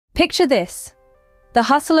Picture this: the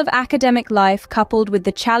hustle of academic life coupled with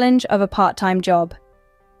the challenge of a part-time job.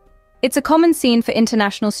 It's a common scene for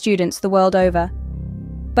international students the world over.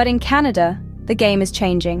 But in Canada, the game is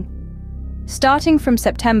changing. Starting from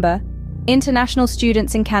September, international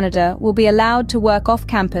students in Canada will be allowed to work off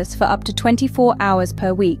campus for up to 24 hours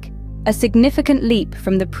per week, a significant leap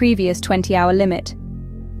from the previous 20-hour limit.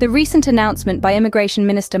 The recent announcement by Immigration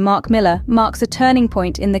Minister Mark Miller marks a turning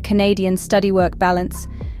point in the Canadian study-work balance,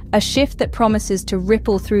 a shift that promises to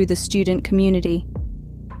ripple through the student community.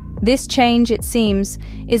 This change, it seems,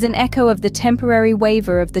 is an echo of the temporary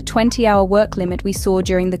waiver of the 20-hour work limit we saw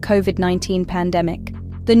during the COVID-19 pandemic.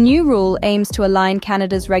 The new rule aims to align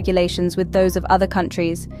Canada's regulations with those of other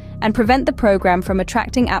countries and prevent the program from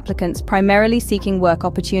attracting applicants primarily seeking work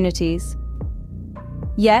opportunities.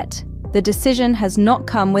 Yet, the decision has not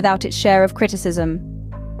come without its share of criticism.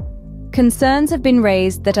 Concerns have been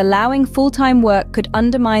raised that allowing full-time work could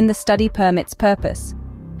undermine the study permit's purpose.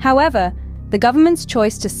 However, the government's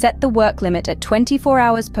choice to set the work limit at 24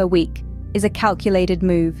 hours per week is a calculated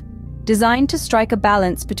move, designed to strike a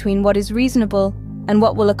balance between what is reasonable and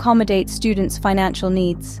what will accommodate students' financial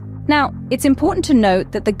needs. Now, it's important to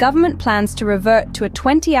note that the government plans to revert to a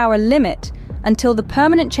 20-hour limit until the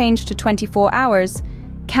permanent change to 24 hours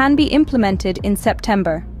can be implemented in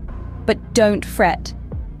September. But don't fret.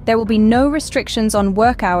 There will be no restrictions on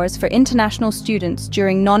work hours for international students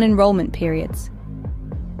during non-enrollment periods.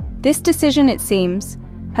 This decision, it seems,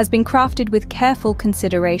 has been crafted with careful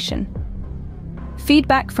consideration.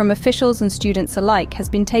 Feedback from officials and students alike has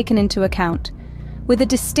been taken into account, with a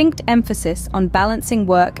distinct emphasis on balancing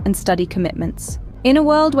work and study commitments. In a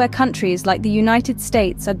world where countries like the United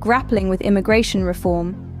States are grappling with immigration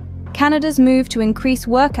reform, Canada's move to increase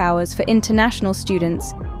work hours for international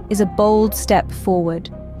students is a bold step forward.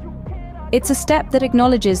 It's a step that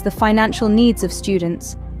acknowledges the financial needs of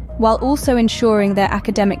students, while also ensuring their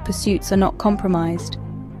academic pursuits are not compromised.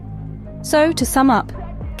 So, to sum up,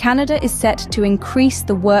 Canada is set to increase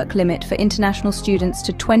the work limit for international students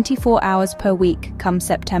to 24 hours per week come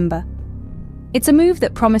September. It's a move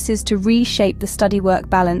that promises to reshape the study-work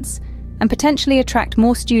balance and potentially attract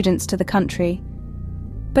more students to the country.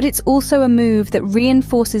 But it's also a move that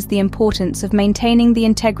reinforces the importance of maintaining the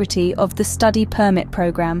integrity of the study permit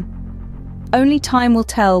program. Only time will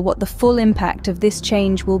tell what the full impact of this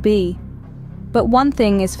change will be. But one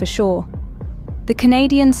thing is for sure: the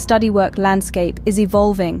Canadian study-work landscape is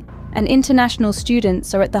evolving, and international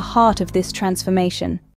students are at the heart of this transformation.